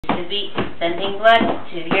The beat sending blood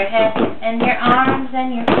to your head and your arms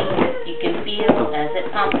and your feet. You can feel as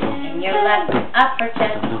it pumps in your left upper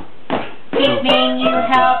chest, keeping you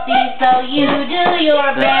healthy so you do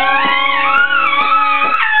your best.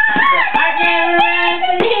 Your heart never runs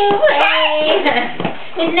when you play.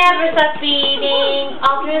 It never stops beating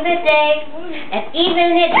all through the day, and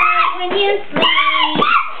even at night when you sleep.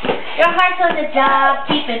 Your heart's on the job,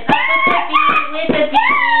 keeping up with the beat, with the beat,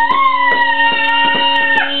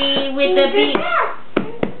 with the beat.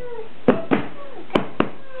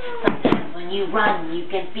 Sometimes when you run, you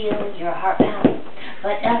can feel your heart pound,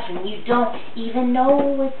 but often you don't even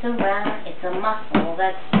know it's around. It's a muscle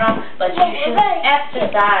that's strong, but you should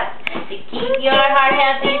exercise to keep your heart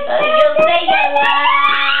healthy so you'll stay alive.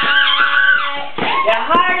 Your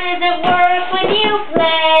heart is at work when you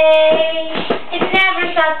play. It never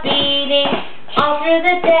stops beating all through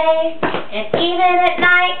the day, and even at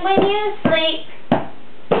night when you sleep.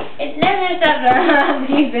 It never stops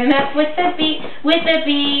keeping up with the beat, with the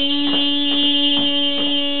beat,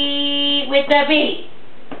 with the beat.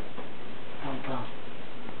 Boom, boom.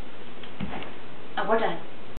 Oh, we're done.